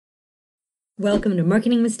Welcome to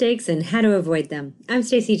Marketing Mistakes and How to Avoid Them. I'm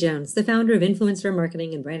Stacey Jones, the founder of influencer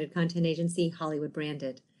marketing and branded content agency Hollywood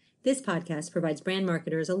Branded. This podcast provides brand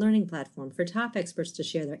marketers a learning platform for top experts to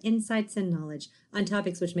share their insights and knowledge on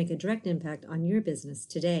topics which make a direct impact on your business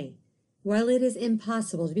today. While it is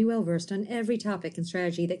impossible to be well-versed on every topic and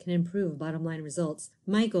strategy that can improve bottom-line results,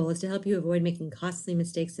 my goal is to help you avoid making costly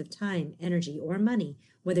mistakes of time, energy, or money,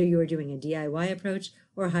 whether you are doing a DIY approach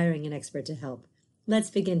or hiring an expert to help.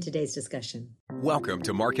 Let's begin today's discussion. Welcome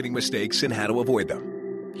to Marketing Mistakes and How to Avoid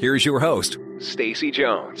Them. Here's your host, Stacey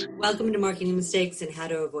Jones. Welcome to Marketing Mistakes and How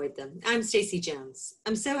to Avoid Them. I'm Stacey Jones.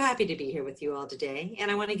 I'm so happy to be here with you all today,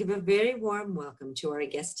 and I want to give a very warm welcome to our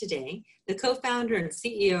guest today, the co-founder and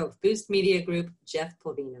CEO of Boost Media Group, Jeff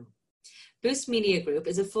Polvino. Boost Media Group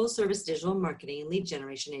is a full-service digital marketing and lead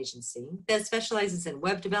generation agency that specializes in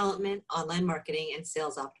web development, online marketing, and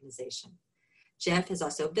sales optimization. Jeff has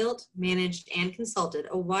also built, managed, and consulted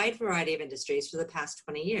a wide variety of industries for the past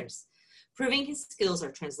 20 years, proving his skills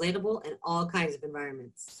are translatable in all kinds of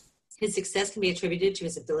environments. His success can be attributed to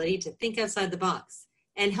his ability to think outside the box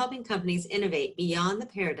and helping companies innovate beyond the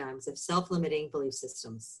paradigms of self-limiting belief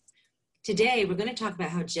systems. Today, we're going to talk about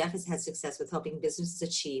how Jeff has had success with helping businesses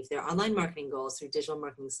achieve their online marketing goals through digital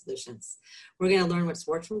marketing solutions. We're going to learn what's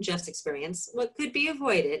worked from Jeff's experience, what could be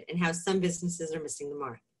avoided, and how some businesses are missing the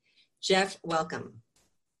mark. Jeff, welcome.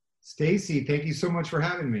 Stacey, thank you so much for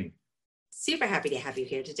having me. Super happy to have you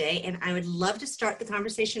here today. And I would love to start the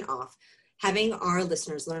conversation off having our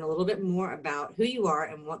listeners learn a little bit more about who you are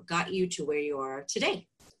and what got you to where you are today.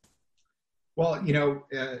 Well,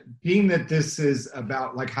 being that this is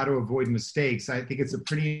about how to avoid mistakes, I think it's a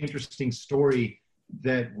pretty interesting story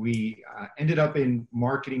that we ended up in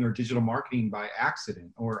marketing or digital marketing by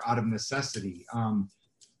accident or out of necessity.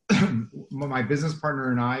 My business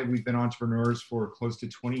partner and I, we've been entrepreneurs for close to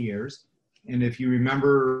 20 years. And if you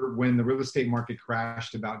remember when the real estate market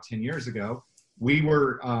crashed about 10 years ago, we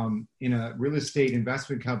were in a real estate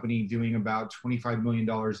investment company doing about $25 million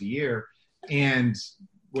a year. And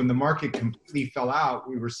when the market completely fell out,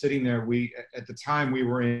 we were sitting there. At the time, we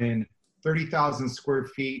were in 30,000 square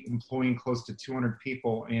feet, employing close to 200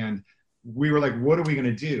 people. And we were like, what are we going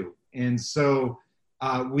to do? And so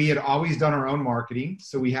we had always done our own marketing.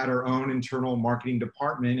 So we had our own internal marketing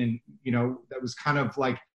department. And, that was kind of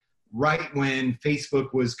like right when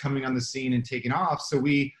Facebook was coming on the scene and taking off. So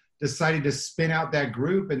we decided to spin out that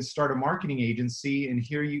group and start a marketing agency. And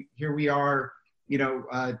here we are,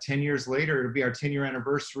 10 years later. It'll be our 10-year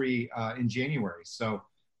anniversary in January. So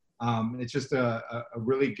it's just a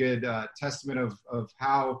really good testament of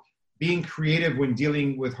how being creative when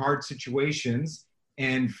dealing with hard situations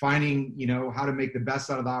and finding, how to make the best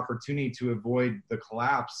out of the opportunity to avoid the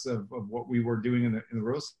collapse of what we were doing in the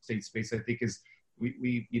real estate space, I think is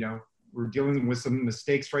we're dealing with some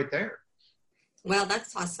mistakes right there. Well,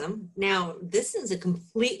 that's awesome. Now, this is a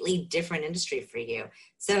completely different industry for you.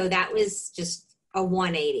 So that was just a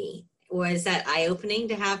 180. Was that eye-opening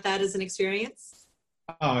to have that as an experience?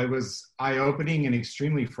 Oh, it was eye-opening and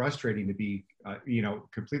extremely frustrating to be,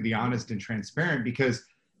 completely honest and transparent because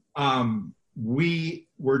we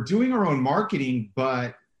were doing our own marketing,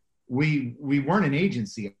 but we weren't an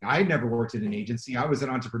agency. I had never worked at an agency. I was an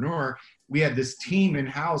entrepreneur. We had this team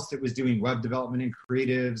in-house that was doing web development and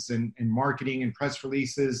creatives and marketing and press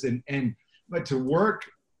releases. But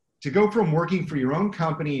to go from working for your own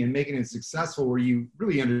company and making it successful where you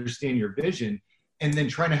really understand your vision and then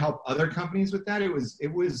trying to help other companies with that,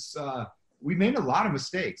 we made a lot of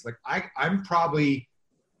mistakes. I'm probably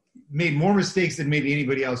made more mistakes than maybe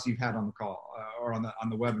anybody else you've had on the call or on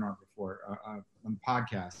the webinar before, on the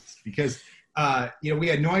podcasts, because, we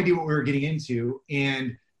had no idea what we were getting into.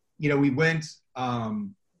 And, we went,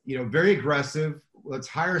 very aggressive. Let's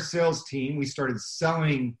hire a sales team. We started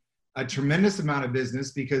selling a tremendous amount of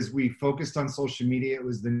business because we focused on social media. It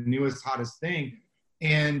was the newest, hottest thing.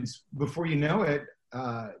 And before you know it,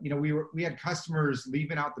 we had customers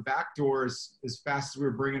leaving out the back doors as fast as we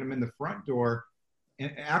were bringing them in the front door.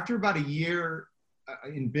 And after about a year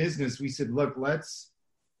in business, we said, look, let's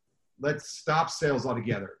stop sales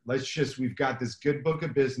altogether. We've got this good book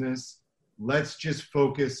of business. Let's just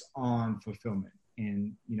focus on fulfillment.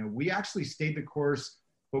 And, we actually stayed the course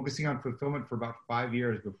focusing on fulfillment for about 5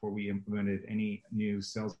 years before we implemented any new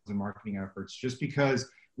sales and marketing efforts, just because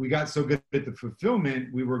we got so good at the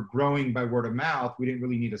fulfillment, we were growing by word of mouth. We didn't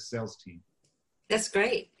really need a sales team. That's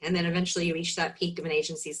great. And then eventually you reach that peak of an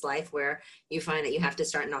agency's life where you find that you have to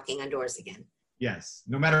start knocking on doors again. Yes.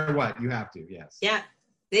 No matter what, you have to. Yes. Yeah.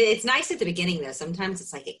 It's nice at the beginning though. Sometimes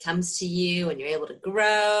it's like it comes to you and you're able to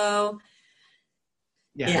grow.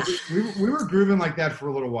 Yeah. We were grooving like that for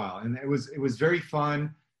a little while, and it was very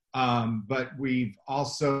fun. But we've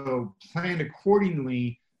also planned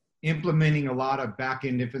accordingly, implementing a lot of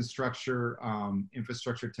back-end infrastructure,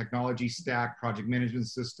 infrastructure technology stack, project management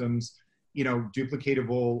systems,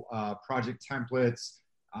 duplicatable project templates,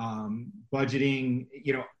 budgeting,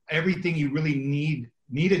 everything you really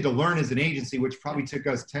needed to learn as an agency, which probably took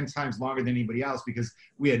us 10 times longer than anybody else because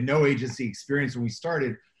we had no agency experience when we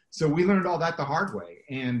started. So we learned all that the hard way.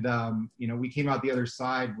 And, we came out the other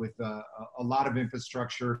side with a lot of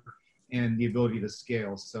infrastructure and the ability to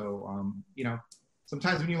scale. So,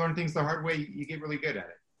 sometimes when you learn things the hard way, you get really good at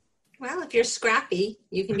it. Well, if you're scrappy,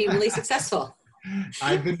 you can be really successful.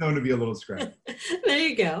 I've been known to be a little scrappy. There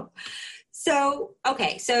you go. So,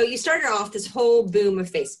 okay. So you started off this whole boom of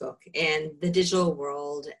Facebook and the digital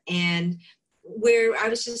world, and where I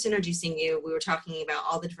was just introducing you, we were talking about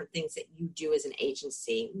all the different things that you do as an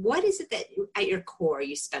agency. What is it that at your core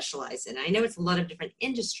you specialize in? I know it's a lot of different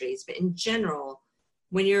industries, but in general,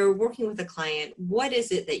 when you're working with a client, what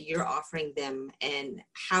is it that you're offering them and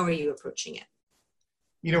how are you approaching it?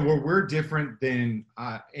 Where we're different than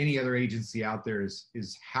any other agency out there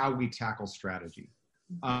is how we tackle strategy.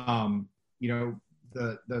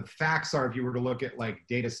 The facts are, if you were to look at like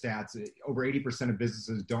data stats, over 80% of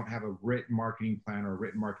businesses don't have a written marketing plan or a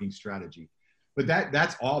written marketing strategy. But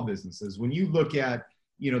that's all businesses. When you look at,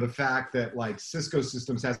 the fact that like Cisco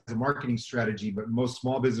Systems has a marketing strategy, but most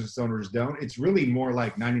small business owners don't, it's really more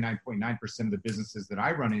like 99.9% of the businesses that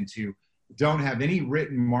I run into don't have any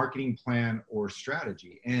written marketing plan or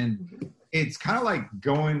strategy. And it's kind of like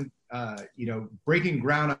going, breaking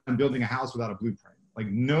ground on building a house without a blueprint. Like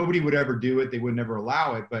nobody would ever do it. They would never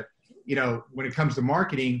allow it. But, when it comes to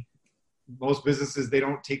marketing, most businesses, they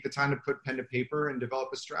don't take the time to put pen to paper and develop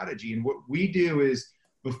a strategy. And what we do is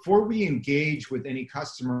before we engage with any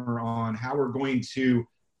customer on how we're going to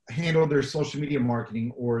handle their social media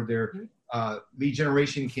marketing or their lead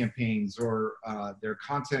generation campaigns or their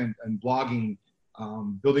content and blogging,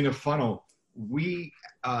 building a funnel, we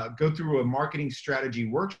go through a marketing strategy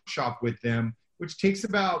workshop with them, which takes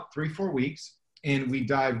about 3-4 weeks. And we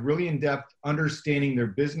dive really in depth understanding their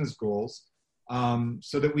business goals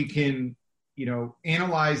so that we can,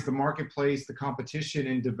 analyze the marketplace, the competition,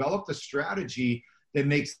 and develop the strategy that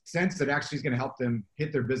makes sense that actually is going to help them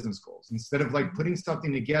hit their business goals. Instead of like putting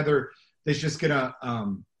something together that's just going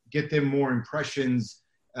to get them more impressions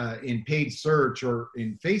in paid search or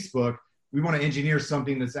in Facebook, we want to engineer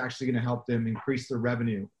something that's actually going to help them increase their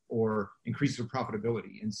revenue or increase their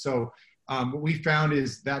profitability. And so what we found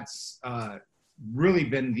is that's really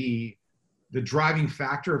been the driving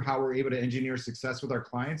factor of how we're able to engineer success with our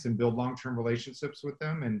clients and build long-term relationships with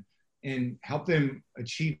them and help them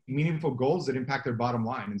achieve meaningful goals that impact their bottom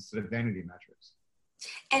line instead of vanity metrics.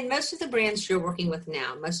 And most of the brands you're working with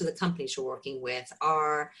now, most of the companies you're working with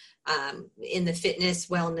are in the fitness,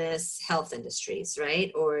 wellness, health industries,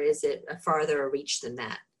 right? Or is it a farther reach than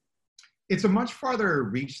that? It's a much farther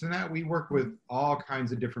reach than that. We work with all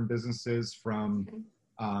kinds of different businesses from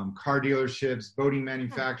car dealerships, boating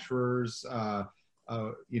manufacturers,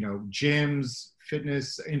 gyms,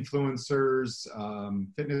 fitness influencers,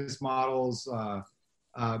 fitness models,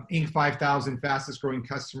 Inc. 5000 fastest growing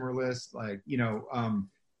customer list.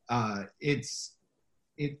 It's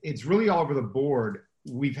really all over the board.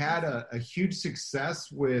 We've had a huge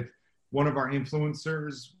success with one of our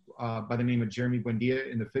influencers by the name of Jeremy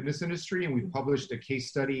Buendia in the fitness industry. And we published a case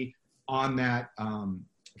study on that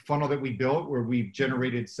funnel that we built where we've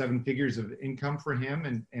generated 7 figures of income for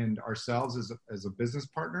him and ourselves as a business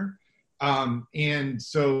partner. And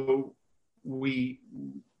so we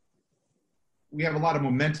have a lot of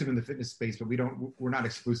momentum in the fitness space, but we're not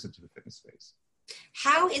exclusive to the fitness space.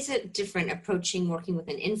 How is it different approaching working with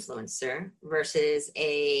an influencer versus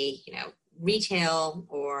a, retail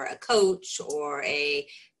or a coach or a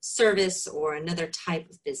service or another type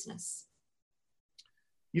of business?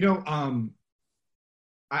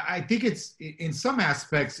 I think it's, in some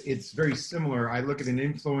aspects, it's very similar. I look at an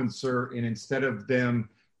influencer and instead of them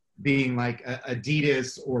being like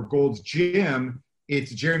Adidas or Gold's Gym,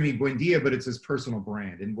 it's Jeremy Buendia, but it's his personal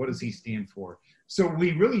brand. And what does he stand for? So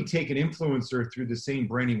we really take an influencer through the same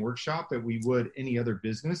branding workshop that we would any other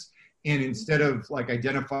business. And instead of like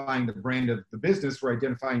identifying the brand of the business, we're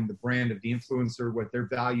identifying the brand of the influencer, what their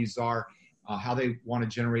values are, how they want to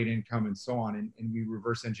generate income and so on. And we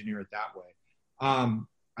reverse engineer it that way.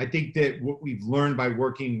 I think that what we've learned by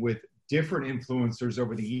working with different influencers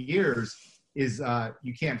over the years is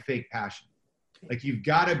you can't fake passion. Like you've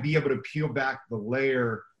got to be able to peel back the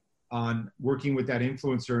layer on working with that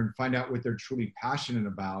influencer and find out what they're truly passionate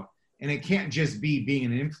about. And it can't just be being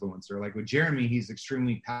an influencer. Like with Jeremy, he's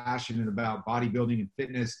extremely passionate about bodybuilding and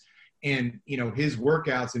fitness. and his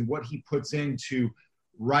workouts and what he puts into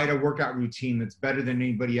write a workout routine that's better than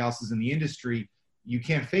anybody else's in the industry. You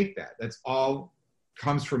can't fake that. That's all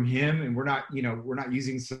comes from him. And we're not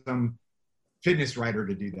using some fitness writer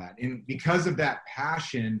to do that. And because of that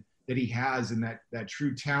passion that he has and that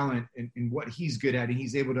true talent and what he's good at, and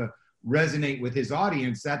he's able to resonate with his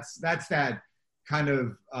audience, that's that kind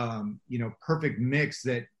of, perfect mix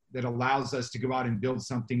that allows us to go out and build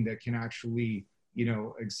something that can actually,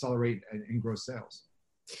 accelerate and grow sales.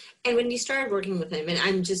 And when you started working with him, and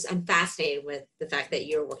I'm fascinated with the fact that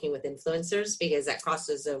you're working with influencers, because that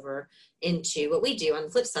crosses over into what we do. On the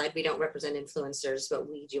flip side, we don't represent influencers, but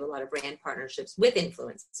we do a lot of brand partnerships with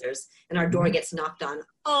influencers, and our door gets knocked on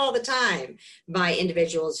all the time by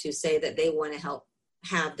individuals who say that they want to help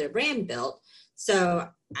have their brand built. So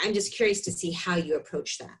I'm just curious to see how you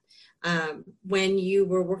approach that. When you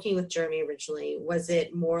were working with Jeremy originally, was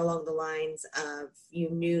it more along the lines of you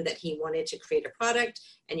knew that he wanted to create a product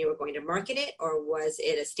and you were going to market it, or was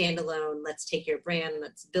it a standalone, let's take your brand,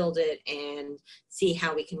 let's build it and see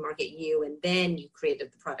how we can market you, and then you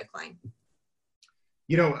created the product line?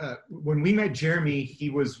 When we met Jeremy, he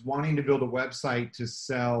was wanting to build a website to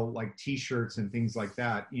sell like t-shirts and things like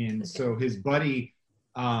that. And so his buddy,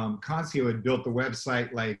 Concio, had built the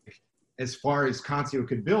website like as far as Concio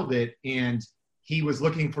could build it, and he was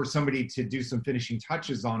looking for somebody to do some finishing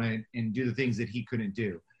touches on it and do the things that he couldn't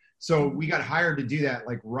do. So we got hired to do that,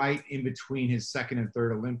 like right in between his second and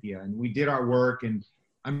third Olympia, and we did our work. And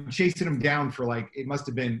I'm chasing him down for like, it must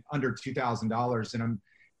have been under $2,000,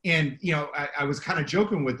 and I was kind of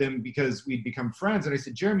joking with him because we'd become friends, and I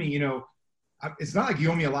said, Jeremy, it's not like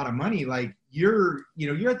you owe me a lot of money. Like you're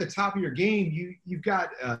at the top of your game. You've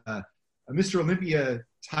got a Mr. Olympia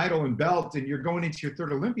title and belt, and you're going into your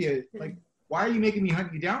third Olympia. Like, why are you making me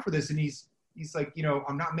hunt you down for this? And he's like,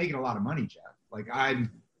 I'm not making a lot of money, Jeff. Like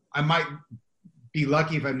I might be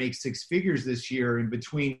lucky if I make six figures this year, and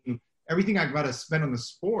between everything I've got to spend on the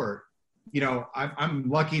sport, I'm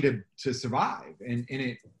lucky to survive. And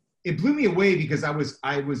it blew me away because I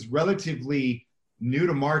was relatively new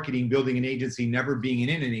to marketing, building an agency, never being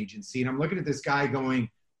in an agency. And I'm looking at this guy going,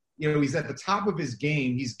 he's at the top of his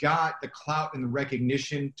game. He's got the clout and the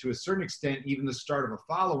recognition to a certain extent, even the start of a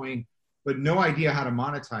following, but no idea how to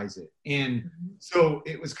monetize it. And so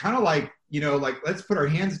it was kind of like, let's put our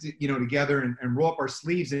hands, together and roll up our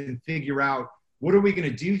sleeves and figure out what are we going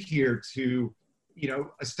to do here to,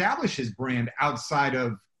 establish his brand outside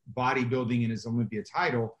of bodybuilding and his Olympia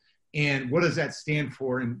title. And what does that stand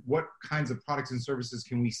for? And what kinds of products and services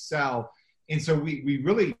can we sell? And so we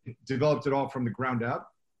really developed it all from the ground up,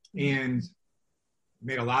 and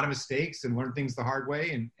made a lot of mistakes and learned things the hard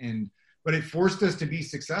way. But it forced us to be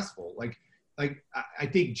successful. Like I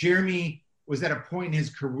think Jeremy was at a point in his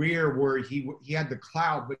career where he had the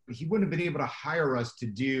clout, but he wouldn't have been able to hire us to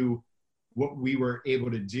do what we were able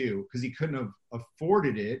to do because he couldn't have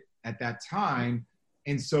afforded it at that time.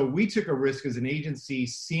 And so we took a risk as an agency,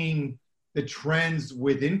 seeing the trends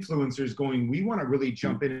with influencers going, we want to really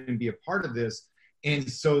jump in and be a part of this. And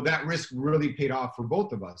so that risk really paid off for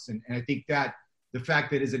both of us. And I think that the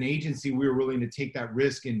fact that as an agency, we were willing to take that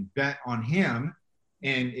risk and bet on him,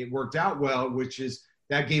 and it worked out well,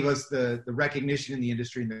 that gave us the recognition in the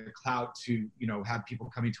industry and the clout to, have people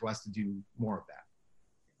coming to us to do more of that.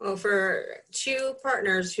 Well, for two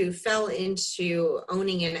partners who fell into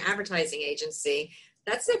owning an advertising agency,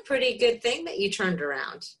 that's a pretty good thing that you turned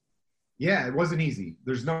around. Yeah, it wasn't easy.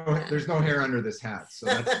 There's no hair under this hat. So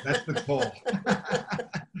that's the goal.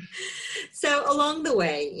 So along the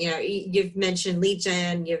way, you've mentioned lead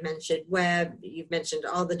gen, you've mentioned web, you've mentioned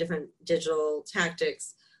all the different digital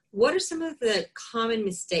tactics. What are some of the common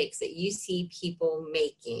mistakes that you see people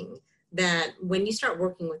making that when you start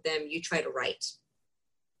working with them, you try to right?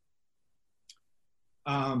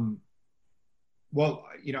 Well,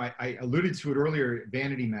 I alluded to it earlier,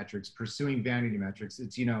 vanity metrics, pursuing vanity metrics.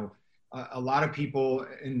 It's, a lot of people,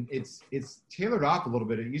 and it's tailored off a little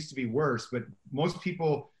bit. It used to be worse, but most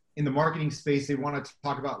people in the marketing space, they want to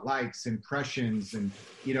talk about likes, impressions, and,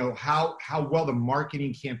 how well the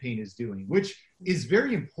marketing campaign is doing, which is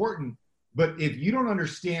very important. But if you don't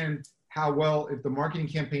understand how well, if the marketing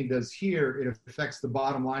campaign does here, it affects the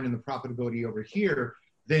bottom line and the profitability over here,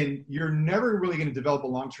 then you're never really going to develop a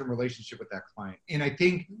long-term relationship with that client. And I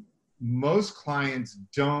think most clients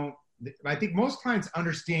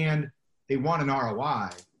understand they want an ROI,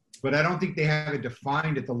 but I don't think they have it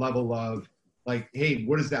defined at the level of like, hey,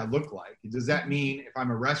 what does that look like? Does that mean if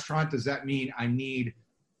I'm a restaurant, does that mean I need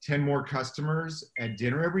 10 more customers at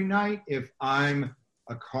dinner every night? If I'm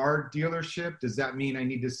a car dealership, does that mean I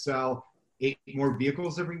need to sell 8 more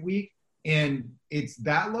vehicles every week? And it's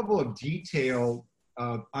that level of detail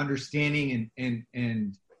of understanding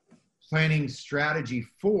and planning strategy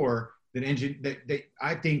for that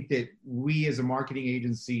I think that we as a marketing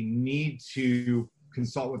agency need to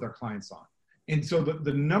consult with our clients on. And so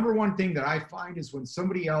the number one thing that I find is when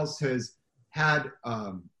somebody else has had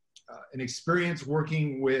an experience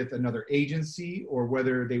working with another agency, or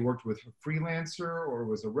whether they worked with a freelancer or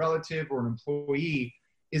was a relative or an employee,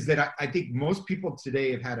 is that I think most people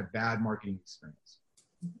today have had a bad marketing experience.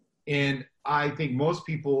 And I think most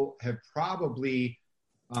people have probably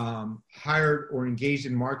hired or engaged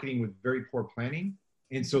in marketing with very poor planning.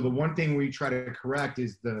 And so the one thing we try to correct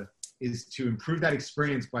is to improve that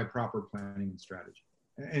experience by proper planning and strategy.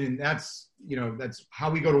 And that's how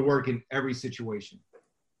we go to work in every situation.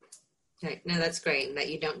 Okay. No, that's great. And that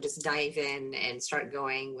you don't just dive in and start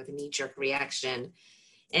going with a knee-jerk reaction.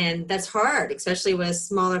 And that's hard, especially with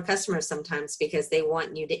smaller customers sometimes, because they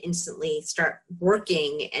want you to instantly start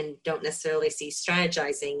working and don't necessarily see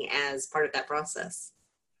strategizing as part of that process.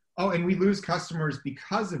 Oh, and we lose customers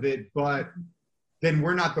because of it, but then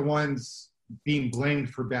we're not the ones being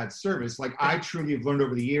blamed for bad service. Like, I truly have learned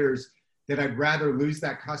over the years that I'd rather lose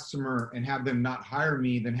that customer and have them not hire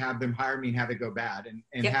me than have them hire me and have it go bad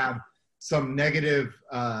and have some negative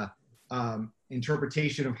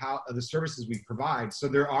interpretation of the services we provide. So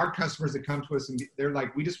there are customers that come to us and they're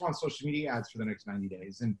like, we just want social media ads for the next 90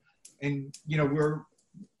 days. And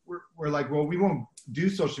we're like, well, we won't do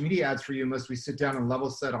social media ads for you unless we sit down and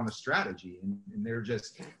level set on a strategy. And they're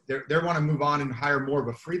just, they want to move on and hire more of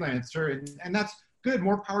a freelancer. And that's good,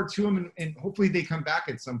 more power to them. And hopefully they come back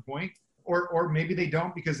at some point, or maybe they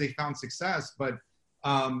don't because they found success. But,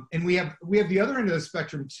 and we have the other end of the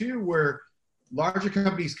spectrum too, where larger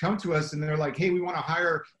companies come to us and they're like, hey, we want to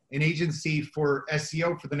hire an agency for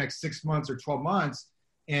SEO for the next 6 months or 12 months.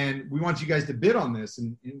 And we want you guys to bid on this.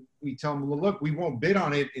 And we tell them, well, look, we won't bid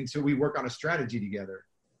on it until we work on a strategy together.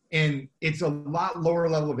 And it's a lot lower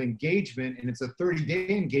level of engagement, and it's a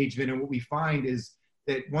 30-day engagement. And what we find is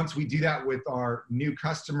that once we do that with our new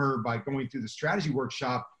customer by going through the strategy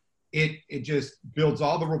workshop, it just builds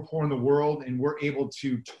all the rapport in the world. And we're able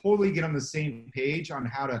to totally get on the same page on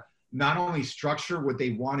how to not only structure what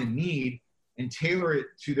they want and need and tailor it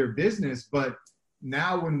to their business, but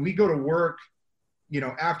now when we go to work,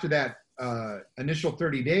 after that initial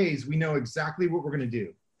 30 days, we know exactly what we're going to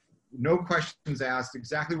do. No questions asked,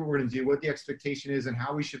 exactly what we're going to do, what the expectation is, and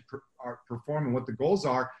how we should perform and what the goals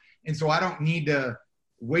are. And so I don't need to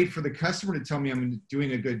wait for the customer to tell me I'm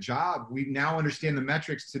doing a good job. We now understand the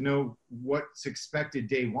metrics to know what's expected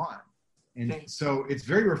day one. And so it's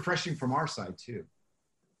very refreshing from our side too.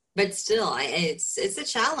 But still, it's a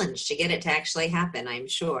challenge to get it to actually happen, I'm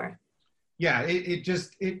sure. Yeah,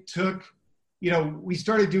 it took, we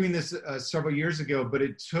started doing this several years ago, but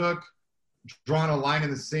it took drawing a line in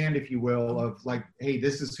the sand, if you will, of like, hey,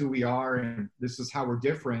 this is who we are and this is how we're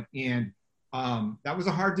different. And that was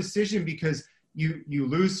a hard decision because you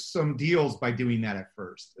lose some deals by doing that at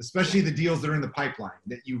first, especially the deals that are in the pipeline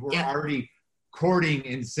that you were already courting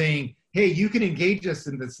and saying, hey, you can engage us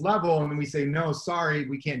in this level. And then we say, no, sorry,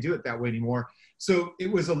 we can't do it that way anymore. So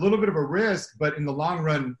it was a little bit of a risk, but in the long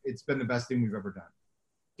run, it's been the best thing we've ever done.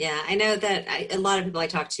 Yeah, I know that a lot of people I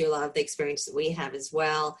talk to, a lot of the experience that we have as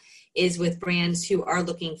well is with brands who are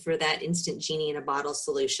looking for that instant genie in a bottle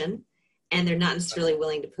solution. And they're not necessarily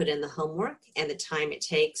willing to put in the homework and the time it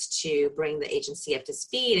takes to bring the agency up to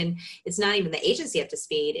speed. And it's not even the agency up to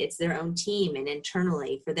speed, it's their own team and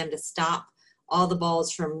internally for them to stop all the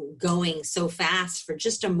balls from going so fast for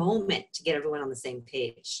just a moment to get everyone on the same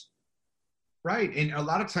page. Right. And a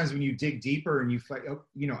lot of times when you dig deeper and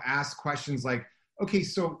you ask questions like, okay,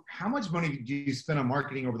 so how much money did you spend on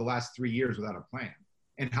marketing over the last 3 years without a plan?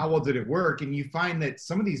 And how well did it work? And you find that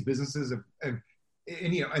some of these businesses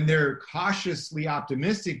and they're cautiously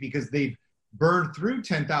optimistic because they've burned through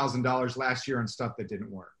 $10,000 last year on stuff that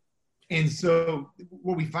didn't work. And so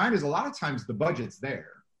what we find is a lot of times the budget's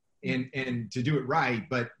there and to do it right,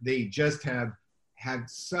 but they just have had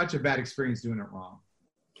such a bad experience doing it wrong.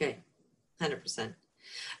 Okay, 100%.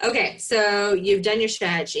 Okay, so you've done your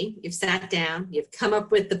strategy, you've sat down, you've come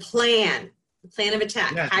up with the plan of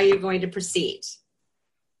attack, how you're going to proceed.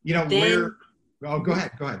 Go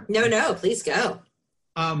ahead. No, please go.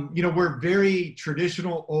 We're very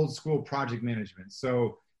traditional, old school project management.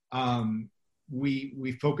 So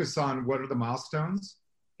we focus on what are the milestones,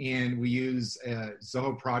 and we use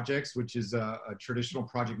Zoho Projects, which is a traditional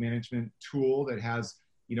project management tool that has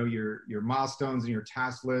your milestones and your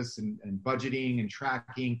task lists and budgeting and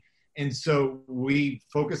tracking. And so we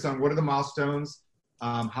focus on what are the milestones.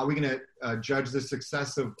 How are we going to judge the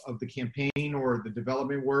success of the campaign or the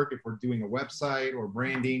development work if we're doing a website or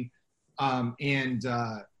branding? And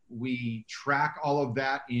we track all of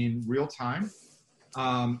that in real time.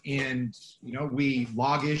 And, we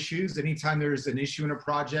log issues anytime there's an issue in a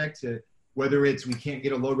project, whether it's we can't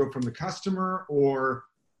get a logo from the customer or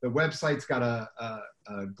the website's got a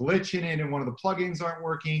glitch in it and one of the plugins aren't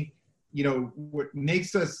working. What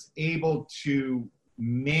makes us able to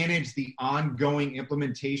manage the ongoing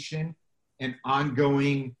implementation and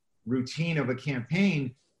ongoing routine of a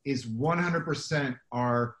campaign is 100%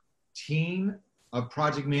 our team of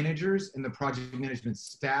project managers and the project management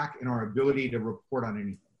stack and our ability to report on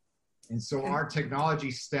anything. And so our technology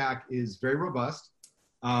stack is very robust.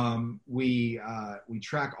 We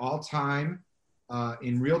track all time.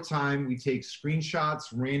 In real time, we take screenshots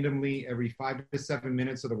randomly every 5 to 7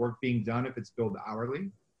 minutes of the work being done if it's billed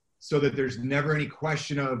hourly, so that there's never any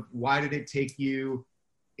question of why did it take you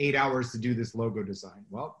 8 hours to do this logo design?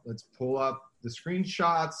 Well, let's pull up the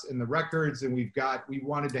screenshots and the records, and we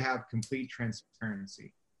wanted to have complete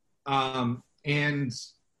transparency. And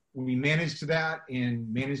we managed to that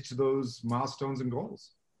and managed to those milestones and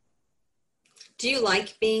goals. Do you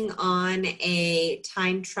like being on a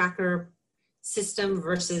time tracker system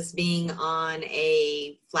versus being on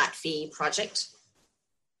a flat fee project?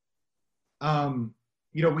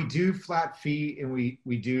 We do flat fee and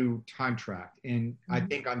we do time track. And I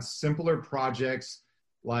think on simpler projects,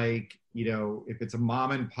 like, if it's a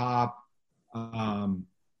mom and pop,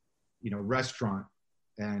 restaurant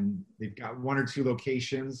and they've got 1 or 2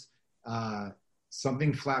 locations,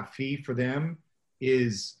 something flat fee for them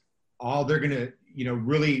is all they're going to,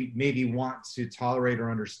 really maybe want to tolerate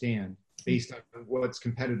or understand based on what's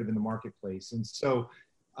competitive in the marketplace. And so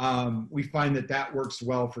we find that works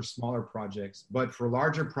well for smaller projects. But for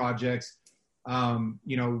larger projects,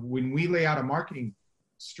 when we lay out a marketing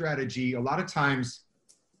strategy, a lot of times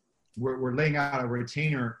we're laying out a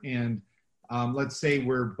retainer, and let's say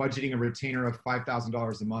we're budgeting a retainer of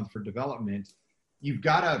 $5,000 a month for development. You've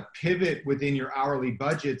got to pivot within your hourly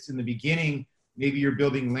budgets. In the beginning, maybe you're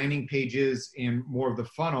building landing pages and more of the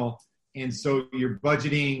funnel. And so you're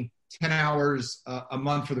budgeting 10 hours a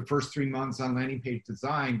month for the first 3 months on landing page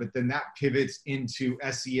design, but then that pivots into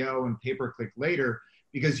SEO and pay-per-click later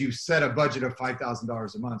because you've set a budget of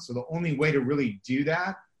 $5,000 a month. So the only way to really do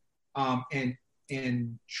that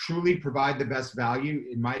and truly provide the best value,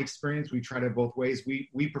 in my experience, we try to both ways.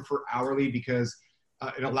 We prefer hourly because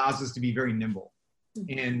it allows us to be very nimble.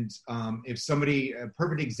 And if somebody, a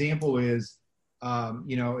perfect example is,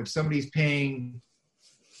 if somebody's paying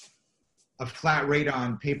a flat rate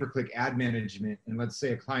on pay-per-click ad management, and let's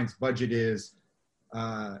say a client's budget is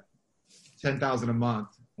 $10,000 a month,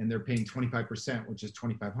 and they're paying 25%, which is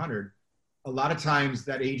 $2,500. A lot of times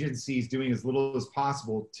that agency is doing as little as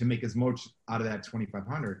possible to make as much out of that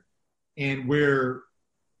 $2,500. And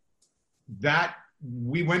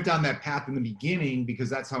we went down that path in the beginning because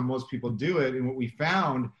that's how most people do it. And what we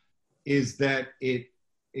found is that it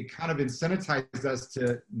kind of incentivized us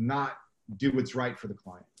to not do what's right for the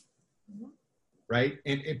client. Right.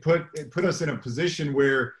 And it put us in a position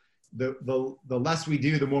where the less we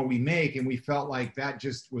do, the more we make. And we felt like that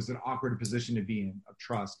just was an awkward position to be in, of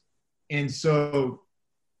trust. And so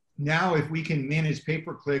now if we can manage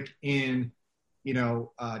pay-per-click in,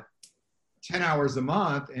 10 hours a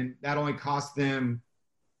month, and that only costs them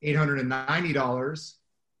 $890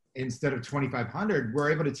 instead of $2,500,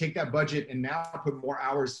 we're able to take that budget and now put more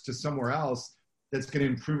hours to somewhere else that's going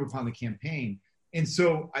to improve upon the campaign. And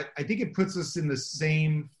so I think it puts us in the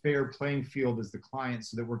same fair playing field as the client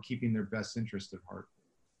so that we're keeping their best interest at heart.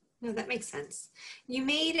 No, that makes sense. You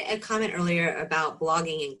made a comment earlier about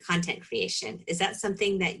blogging and content creation. Is that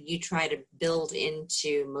something that you try to build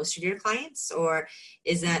into most of your clients, or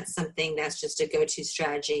is that something that's just a go-to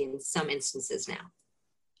strategy in some instances now?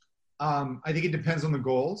 I think it depends on the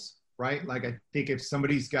goals, right? Like I think if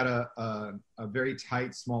somebody's got a very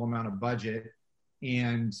tight, small amount of budget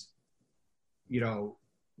and,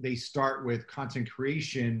 they start with content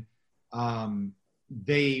creation,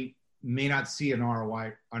 they may not see an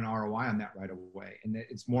ROI on that right away. And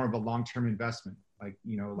it's more of a long-term investment, like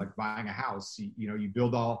buying a house. You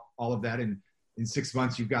build all of that, and in 6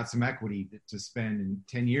 months, you've got some equity to spend. In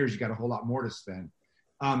 10 years, you got a whole lot more to spend.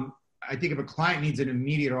 I think if a client needs an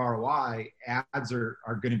immediate ROI, ads are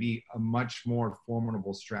going to be a much more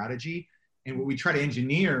formidable strategy. And what we try to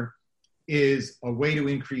engineer is a way to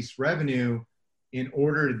increase revenue in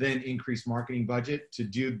order to then increase marketing budget to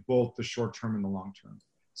do both the short term and the long term.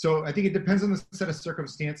 So I think it depends on the set of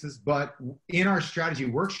circumstances, but in our strategy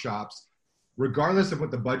workshops, regardless of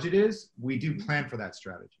what the budget is, we do plan for that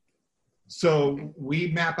strategy. So we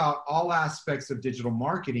map out all aspects of digital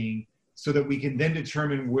marketing so that we can then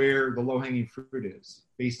determine where the low-hanging fruit is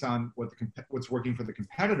based on what's working for the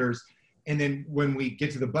competitors. And then when we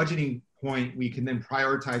get to the budgeting point, we can then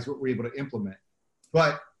prioritize what we're able to implement.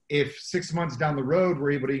 But if 6 months down the road,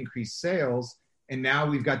 we're able to increase sales, and now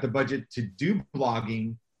we've got the budget to do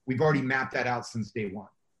blogging, we've already mapped that out since day one.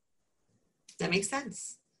 That makes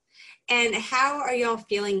sense. And how are y'all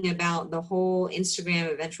feeling about the whole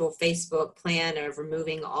Instagram, eventual Facebook plan of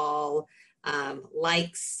removing all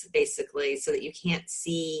likes, basically, so that you can't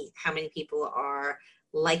see how many people are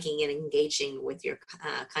liking and engaging with your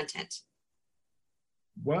content?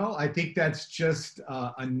 Well, I think that's just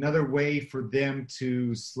another way for them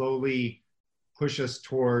to slowly push us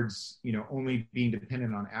towards, only being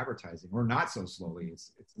dependent on advertising, or not so slowly.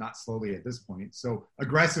 It's not slowly at this point. So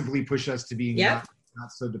aggressively push us to being not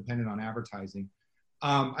so dependent on advertising.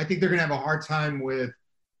 I think they're going to have a hard time with,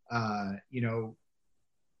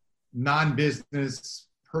 non-business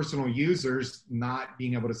personal users not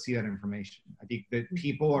being able to see that information. I think that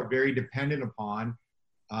people are very dependent upon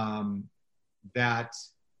that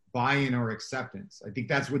buy-in or acceptance. I think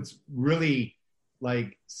that's what's really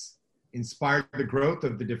inspired the growth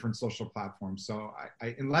of the different social platforms. So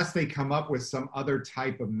unless they come up with some other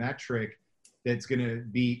type of metric that's going to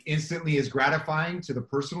be instantly as gratifying to the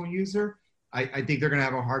personal user, I think they're going to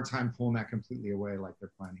have a hard time pulling that completely away like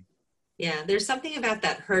they're planning. Yeah, there's something about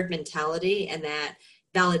that herd mentality and that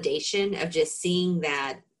validation of just seeing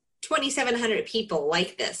that 2,700 people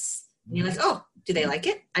like this. And you're like, oh, do they like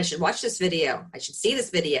it? I should watch this video. I should see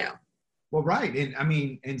this video. Well, right.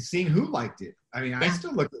 And seeing who liked it. I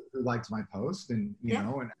still look at who liked my post, and,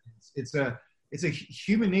 and it's a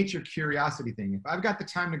human nature curiosity thing. If I've got the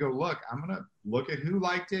time to go look, I'm going to look at who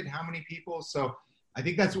liked it, how many people. So I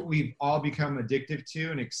think that's what we've all become addictive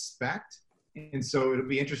to and expect. And so it'll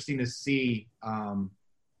be interesting to see, how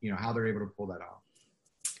they're able to pull that off.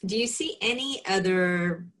 Do you see any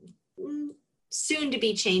other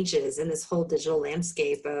soon-to-be changes in this whole digital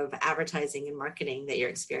landscape of advertising and marketing that you're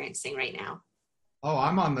experiencing right now? Oh,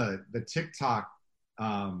 I'm on the TikTok,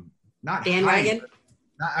 not bandwagon.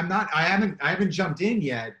 I haven't jumped in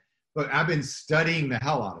yet, but I've been studying the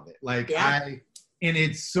hell out of it. And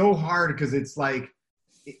it's so hard because it's like,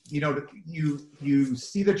 you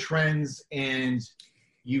see the trends and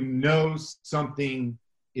something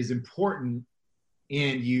is important,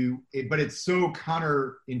 but it's so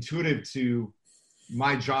counterintuitive to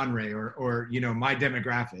my genre or my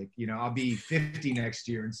demographic. I'll be 50 next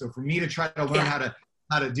year, and so for me to try to learn how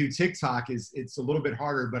to do TikTok it's a little bit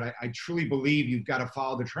harder. But I truly believe you've got to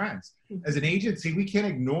follow the trends. As an agency, we can't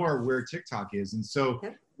ignore where TikTok is, and so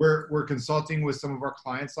we're consulting with some of our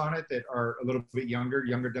clients on it that are a little bit younger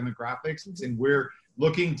demographics, and we're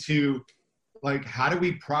looking to how do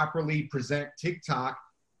we properly present TikTok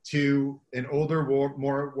to an older,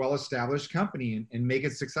 more well-established company and make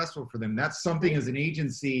it successful for them. That's something as an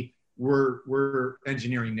agency we're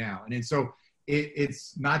engineering now. And so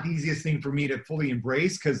it's not the easiest thing for me to fully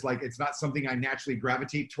embrace, because it's not something I naturally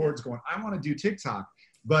gravitate towards going, I want to do TikTok.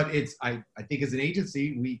 But I think as an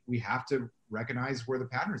agency, we have to recognize where the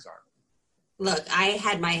patterns are. Look, I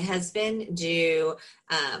had my husband do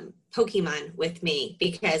Pokemon with me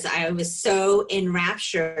because I was so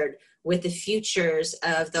enraptured with the futures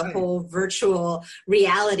of the whole virtual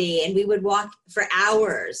reality. And we would walk for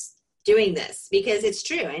hours doing this because it's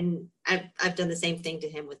true. And I've done the same thing to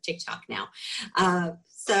him with TikTok now.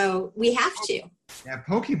 So we have to. Yeah,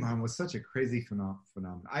 Pokemon was such a crazy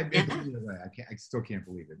phenomenon. I still can't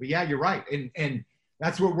believe it. But yeah, you're right. And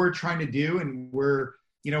that's what we're trying to do. And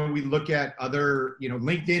we look at other,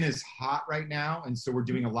 LinkedIn is hot right now. And so we're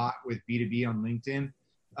doing a lot with B2B on LinkedIn.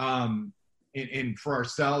 And for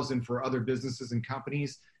ourselves and for other businesses and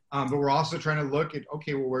companies. But we're also trying to look at,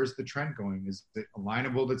 okay, well, where's the trend going? Is it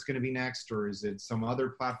Alignable that's going to be next, or is it some other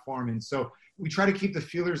platform? And so we try to keep the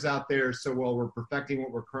feelers out there. So while we're perfecting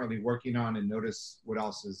what we're currently working on, and notice what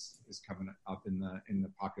else is coming up in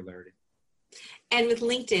the popularity. And with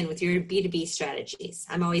LinkedIn, with your B2B strategies,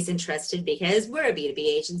 I'm always interested because we're a B2B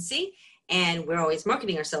agency and we're always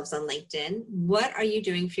marketing ourselves on LinkedIn. What are you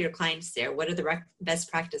doing for your clients there? What are the best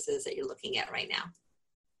practices that you're looking at right now?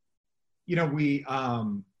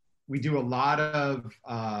 We do a lot of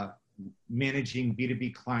managing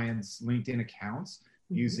B2B clients' LinkedIn accounts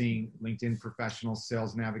using LinkedIn Professional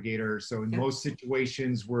Sales Navigator. So in most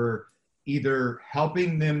situations, we're either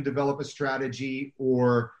helping them develop a strategy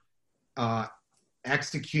or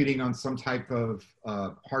executing on some type of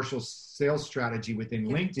partial sales strategy within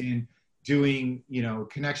LinkedIn, doing,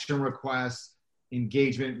 connection requests,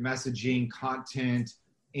 engagement, messaging, content,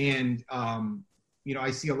 and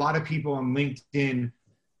I see a lot of people on LinkedIn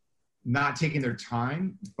not taking their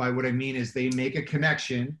time. By what I mean is they make a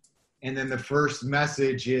connection, and then the first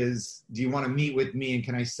message is, do you want to meet with me and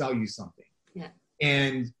can I sell you something? Yeah.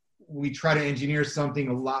 And we try to engineer something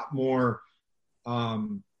a lot more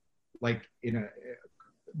like in a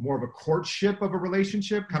more of a courtship of a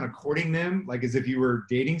relationship, kind of courting them, like as if you were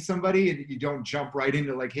dating somebody, and you don't jump right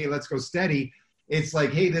into like, hey, let's go steady. It's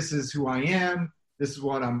like, hey, this is who I am. This is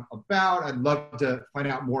what I'm about. I'd love to find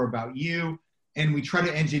out more about you. And we try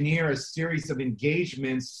to engineer a series of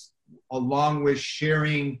engagements along with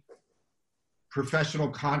sharing professional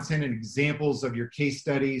content and examples of your case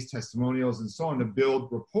studies, testimonials, and so on to build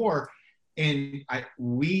rapport. And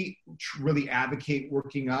we really advocate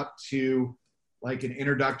working up to like an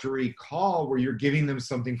introductory call where you're giving them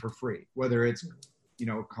something for free, whether it's,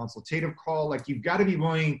 a consultative call. Like, you've got to be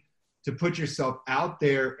willing to put yourself out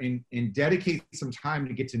there and dedicate some time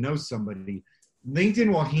to get to know somebody.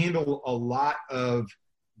 LinkedIn will handle a lot of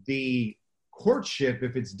the courtship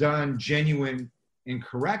if it's done genuine and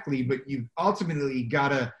correctly, but you ultimately got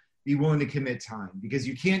to be willing to commit time, because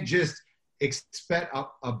you can't just expect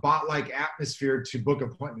a bot-like atmosphere to book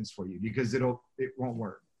appointments for you, because it won't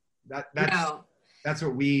work. That's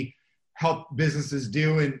what we help businesses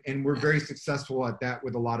do, and we're very successful at that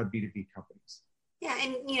with a lot of B2B companies. Yeah,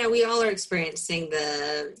 and we all are experiencing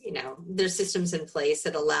there's systems in place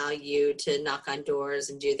that allow you to knock on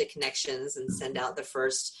doors and do the connections and send out the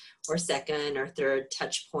first or second or third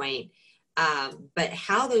touch point. But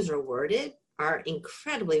how those are worded are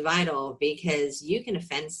incredibly vital, because you can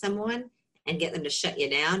offend someone and get them to shut you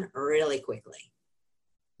down really quickly.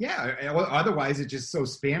 Yeah, otherwise it's just so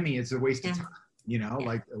spammy. It's a waste of time.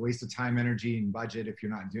 Like a waste of time, energy, and budget if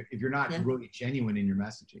you're not really genuine in your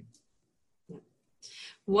messaging. Yeah.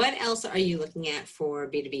 What else are you looking at for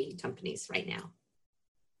B2B companies right now?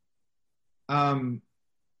 I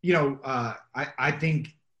think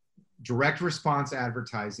direct response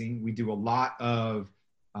advertising. We do a lot of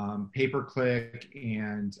pay-per-click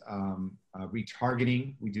and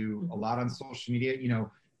retargeting. We do a lot on social media.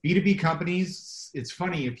 B2B companies, it's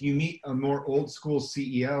funny, if you meet a more old school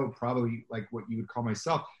CEO, probably like what you would call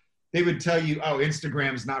myself, they would tell you, oh,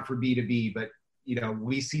 Instagram's not for B2B, but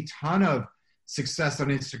we see ton of success on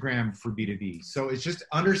Instagram for B2B. So it's just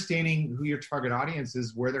understanding who your target audience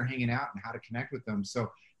is, where they're hanging out, and how to connect with them.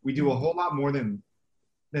 So we do a whole lot more than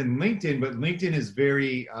LinkedIn, but LinkedIn is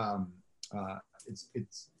very,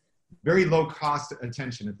 it's very low cost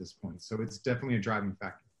attention at this point. So it's definitely a driving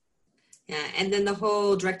factor. Yeah, and then the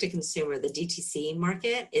whole direct-to-consumer, the DTC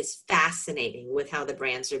market, is fascinating with how the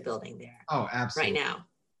brands are building there. Oh, absolutely. Right now.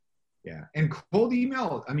 Yeah, and cold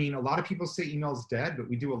email. I mean, a lot of people say email's dead, but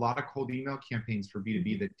we do a lot of cold email campaigns for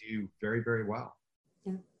B2B that do very, very well.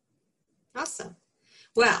 Yeah, awesome.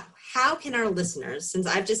 Well, how can our listeners, since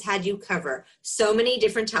I've just had you cover so many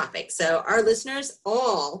different topics, so our listeners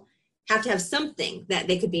all have to have something that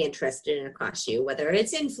they could be interested in across you, whether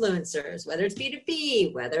it's influencers, whether it's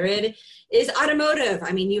B2B, whether it is automotive.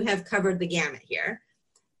 I mean, you have covered the gamut here.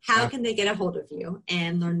 How can they get a hold of you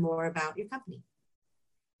and learn more about your company?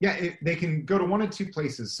 Yeah, they can go to one of two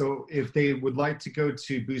places. So if they would like to go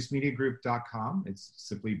to boostmediagroup.com, it's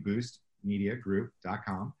simply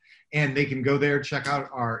boostmediagroup.com. And they can go there, check out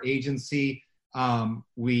our agency.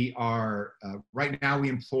 We are, right now we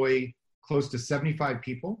employ close to 75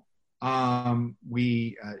 people.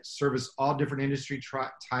 We service all different industry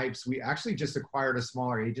types. We actually just acquired a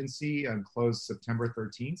smaller agency and closed September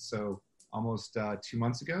 13th. So almost 2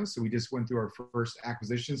 months ago. So we just went through our first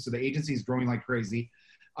acquisition. So the agency is growing like crazy.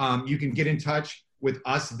 You can get in touch with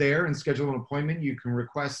us there and schedule an appointment. You can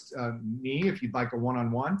request me if you'd like a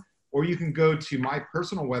one-on-one, or you can go to my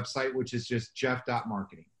personal website, which is just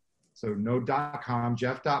jeff.marketing. So no .com,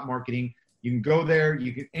 jeff.marketing. You can go there.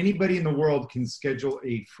 Anybody in the world can schedule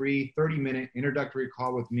a free 30-minute introductory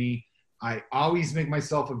call with me. I always make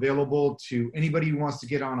myself available to anybody who wants to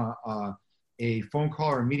get on a phone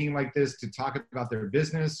call or a meeting like this to talk about their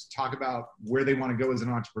business, talk about where they want to go as an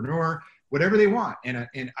entrepreneur, whatever they want. And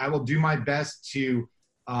I will do my best to,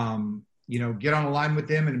 get on a line with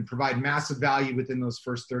them and provide massive value within those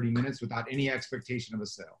first 30 minutes without any expectation of a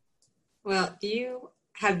sale. Well, you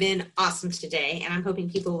have been awesome today, and I'm hoping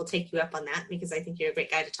people will take you up on that, because I think you're a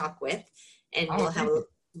great guy to talk with, and we'll have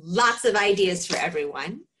lots of ideas for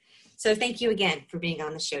everyone. So thank you again for being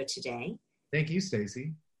on the show today. Thank you,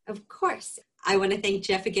 Stacy. Of course. I want to thank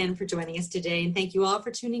Jeff again for joining us today, and thank you all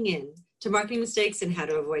for tuning in to Marketing Mistakes and How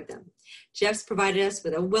to Avoid Them. Jeff's provided us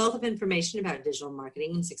with a wealth of information about digital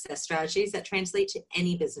marketing and success strategies that translate to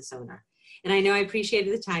any business owner. And I know I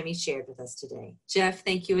appreciated the time he shared with us today. Jeff,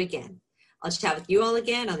 thank you again. I'll chat with you all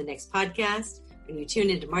again on the next podcast. when you tune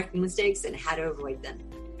into marketing mistakes and how to avoid them.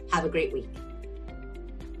 Have a great week.